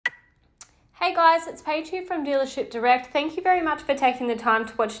Hey guys, it's Paige here from Dealership Direct. Thank you very much for taking the time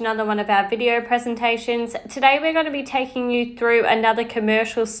to watch another one of our video presentations. Today we're going to be taking you through another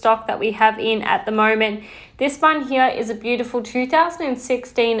commercial stock that we have in at the moment. This one here is a beautiful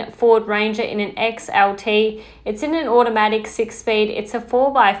 2016 Ford Ranger in an XLT. It's in an automatic 6-speed. It's a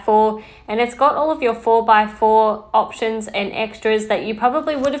 4x4 and it's got all of your 4x4 options and extras that you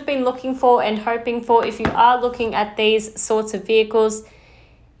probably would have been looking for and hoping for if you are looking at these sorts of vehicles.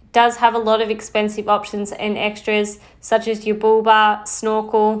 Does have a lot of expensive options and extras such as your bull bar,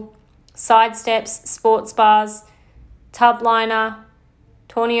 snorkel, side steps, sports bars, tub liner,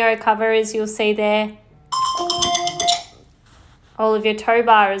 tornado cover as you'll see there, all of your tow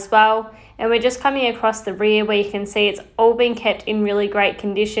bar as well. And we're just coming across the rear where you can see it's all been kept in really great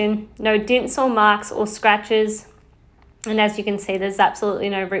condition. No dents or marks or scratches. And as you can see, there's absolutely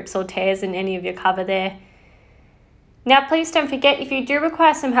no rips or tears in any of your cover there. Now, please don't forget, if you do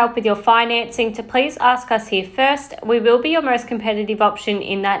require some help with your financing, to please ask us here first. We will be your most competitive option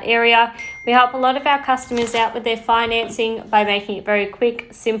in that area. We help a lot of our customers out with their financing by making it very quick,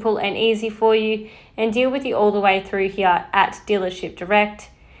 simple and easy for you and deal with you all the way through here at Dealership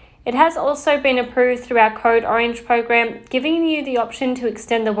Direct. It has also been approved through our Code Orange program, giving you the option to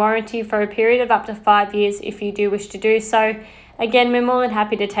extend the warranty for a period of up to 5 years if you do wish to do so. Again, we're more than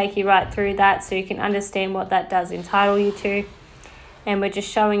happy to take you right through that so you can understand what that does entitle you to. And we're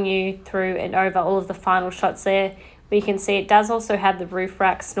just showing you through and over all of the final shots there. We can see it does also have the roof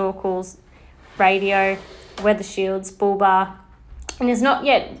rack, snorkels, radio, weather shields, bull bar, and is not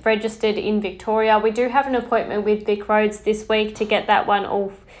yet registered in Victoria. We do have an appointment with Vic Roads this week to get that one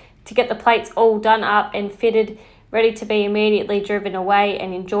all, to get the plates all done up and fitted, ready to be immediately driven away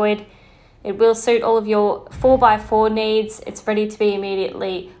and enjoyed. It will suit all of your 4x4 needs. It's ready to be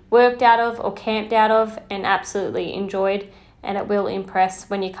immediately worked out of or camped out of and absolutely enjoyed. And it will impress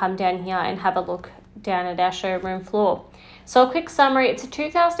when you come down here and have a look down at our showroom floor. So a quick summary, it's a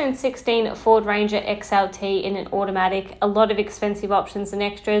 2016 Ford Ranger XLT in an automatic, a lot of expensive options and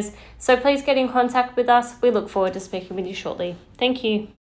extras. So please get in contact with us. We look forward to speaking with you shortly. Thank you.